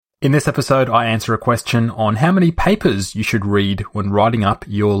In this episode, I answer a question on how many papers you should read when writing up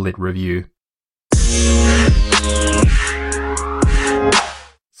your lit review.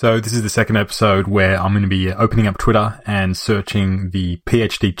 So this is the second episode where I'm going to be opening up Twitter and searching the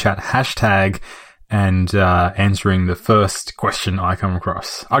PhD chat hashtag and answering the first question I come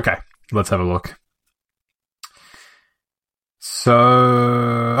across. Okay, let's have a look.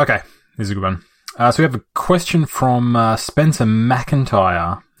 Okay, this is a good one. So we have a question from Spencer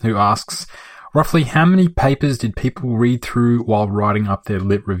McIntyre, who asks, roughly how many papers did people read through while writing up their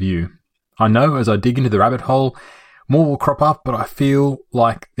lit review? I know as I dig into the rabbit hole, more will crop up, but I feel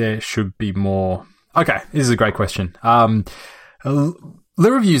like there should be more. Okay, this is a great question. Lit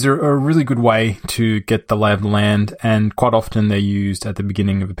reviews are a really good way to get the lay of the land, and quite often they're used at the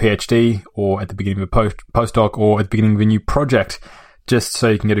beginning of a PhD or at the beginning of a postdoc or at the beginning of a new project, just so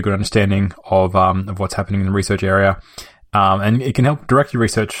you can get a good understanding of what's happening in the research area. And it can help direct your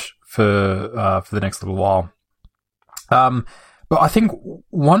research for the next little while. But I think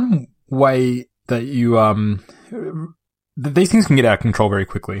one way that you these things can get out of control very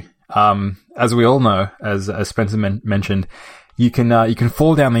quickly. As we all know, as Spencer mentioned, you can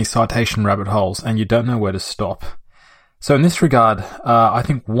fall down these citation rabbit holes and you don't know where to stop. So in this regard, I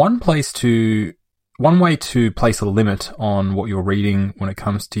think one way to place a limit on what you're reading when it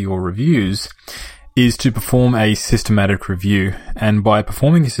comes to your reviews is to perform a systematic review. And by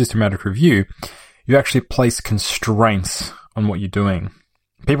performing a systematic review, you actually place constraints on what you're doing.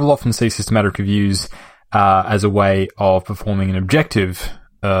 People often see systematic reviews as a way of performing an objective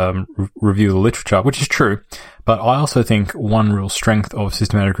review of the literature, which is true. But I also think one real strength of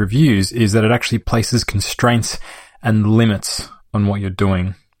systematic reviews is that it actually places constraints and limits on what you're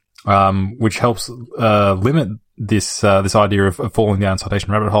doing, which helps limit this idea of falling down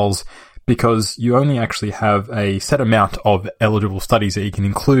citation rabbit holes, because you only actually have a set amount of eligible studies that you can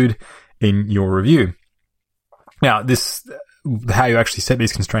include in your review. Now, how you actually set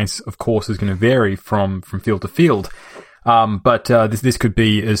these constraints, of course, is going to vary from field to field. But this could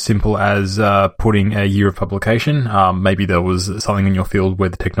be as simple as putting a year of publication. Maybe there was something in your field where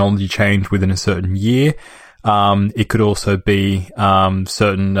the technology changed within a certain year. It could also be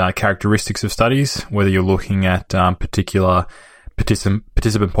certain characteristics of studies, whether you're looking at particular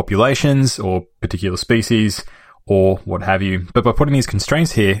participant populations or particular species or what have you. But by putting these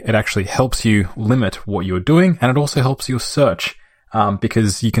constraints here, it actually helps you limit what you're doing, and it also helps your search,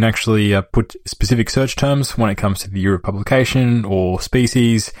 because you can actually put specific search terms when it comes to the year of publication or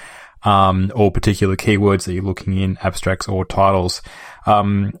species, or particular keywords that you're looking in, abstracts or titles.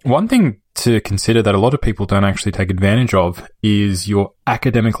 One thing to consider that a lot of people don't actually take advantage of is your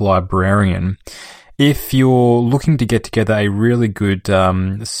academic librarian. If you're looking to get together a really good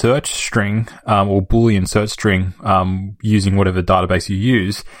search string or Boolean search string using whatever database you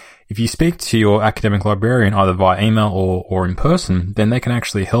use, if you speak to your academic librarian either via email or in person, then they can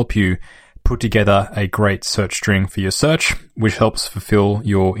actually help you put together a great search string for your search, which helps fulfill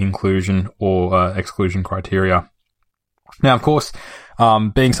your inclusion or exclusion criteria. Now, of course,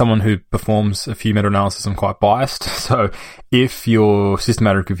 being someone who performs a few meta-analysis, I'm quite biased. So if your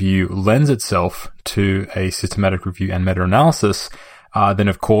systematic review lends itself to a systematic review and meta-analysis, then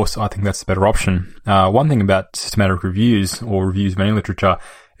of course I think that's the better option. One thing about systematic reviews or reviews of any literature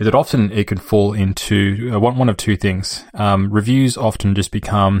is that often it can fall into one of two things. Reviews often just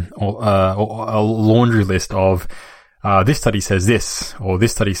become a laundry list of this study says this or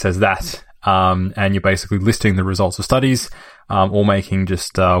this study says that. And you're basically listing the results of studies, or making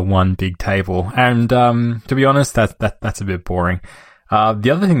just one big table. And to be honest, that's a bit boring.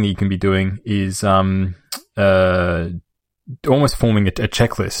 The other thing that you can be doing is almost forming a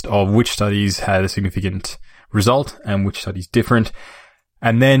checklist of which studies had a significant result and which studies different.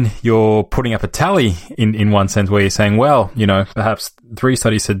 And then you're putting up a tally in one sense, where you're saying, well, perhaps 3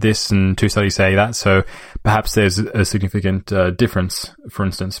 studies said this and 2 studies say that, so perhaps there's a significant difference, for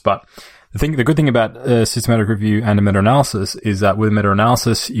instance. But the good thing about a systematic review and a meta-analysis is that with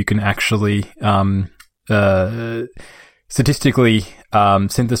meta-analysis, you can actually statistically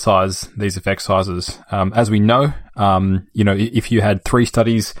synthesize these effect sizes. As we know, if you had 3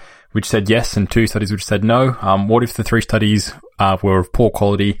 studies which said yes and 2 studies which said no, what if the 3 studies were of poor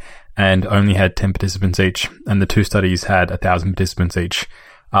quality and only had 10 participants each, and the 2 studies had 1,000 participants each?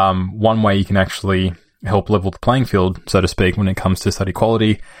 One way you can actually help level the playing field, so to speak, when it comes to study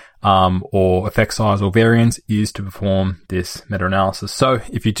quality or effect size or variance is to perform this meta-analysis. So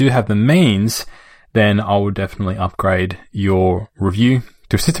if you do have the means, then I would definitely upgrade your review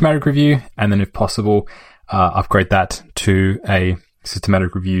to a systematic review, and then if possible, upgrade that to a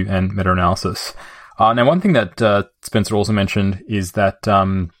systematic review and meta-analysis. Now, one thing that Spencer also mentioned is that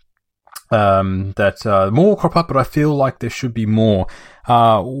more crop up, but I feel like there should be more.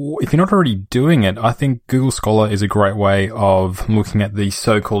 If you're not already doing it, I think Google Scholar is a great way of looking at the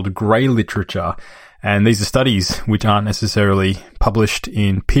so-called grey literature. And these are studies which aren't necessarily published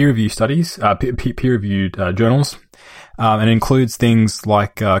in peer-reviewed studies, peer-reviewed journals. And it includes things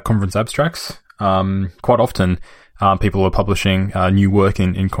like conference abstracts. Quite often, people are publishing new work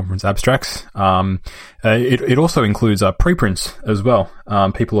in conference abstracts. It also includes preprints as well.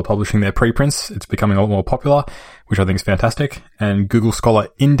 People are publishing their preprints. It's becoming a lot more popular, which I think is fantastic. And Google Scholar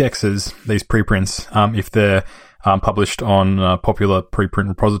indexes these preprints if they're published on popular preprint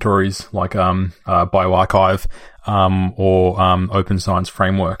repositories like bioRxiv or Open Science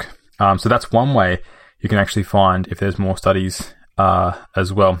Framework. So that's one way you can actually find if there's more studies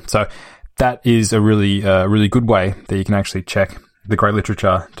as well. So that is a really good way that you can actually check the grey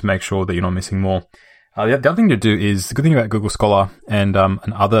literature to make sure that you're not missing more. The other thing to do is, the good thing about Google Scholar and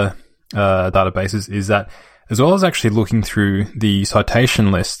other databases is that, as well as actually looking through the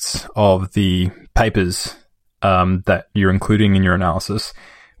citation lists of the papers that you're including in your analysis,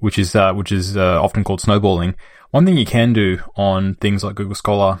 which is often called snowballing. One thing you can do on things like Google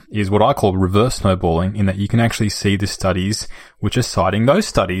Scholar is what I call reverse snowballing, in that you can actually see the studies which are citing those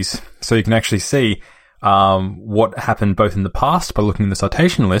studies. So you can actually see what happened both in the past by looking at the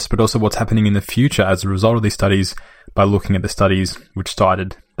citation list, but also what's happening in the future as a result of these studies by looking at the studies which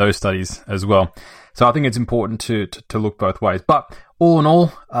cited those studies as well. So I think it's important to look both ways. But all in all,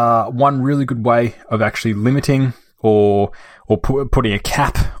 one really good way of actually limiting or putting a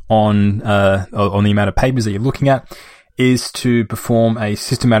cap on the amount of papers that you're looking at is to perform a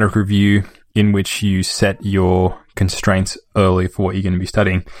systematic review in which you set your constraints early for what you're going to be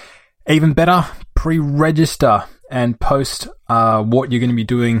studying. Even better, pre-register and post what you're going to be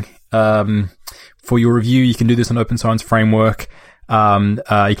doing for your review. You can do this on Open Science Framework. You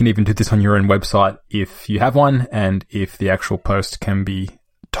can even do this on your own website if you have one, and if the actual post can be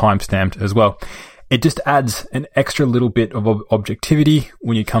timestamped as well. It just adds an extra little bit of objectivity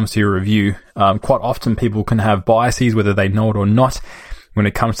when it comes to your review. Quite often people can have biases, whether they know it or not, when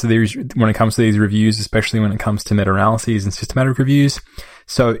it comes to these reviews, especially when it comes to meta-analyses and systematic reviews.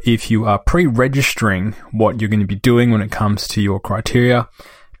 So if you are pre-registering what you're going to be doing when it comes to your criteria,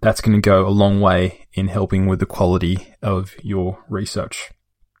 that's going to go a long way in helping with the quality of your research.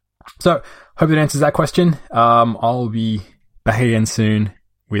 So hope that answers that question. I'll be back again soon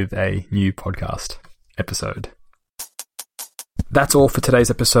with a new podcast episode. That's all for today's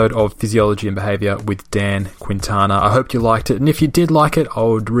episode of Physiology and Behavior with Dan Quintana. I hope you liked it. And if you did like it, I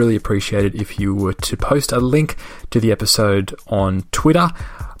would really appreciate it if you were to post a link to the episode on Twitter.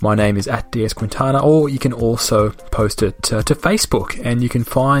 My name is @DSQuintana, or you can also post it to Facebook, and you can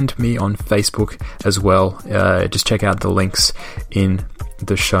find me on Facebook as well. Just check out the links in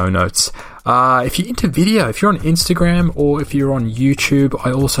the show notes. If you're into video, if you're on Instagram or if you're on YouTube,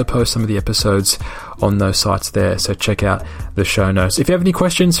 I also post some of the episodes on those sites there, so check out the show notes. If you have any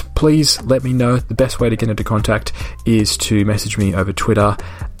questions, please let me know. The best way to get into contact is to message me over Twitter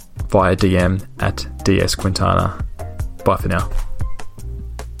via DM @DSQuintana. Bye for now.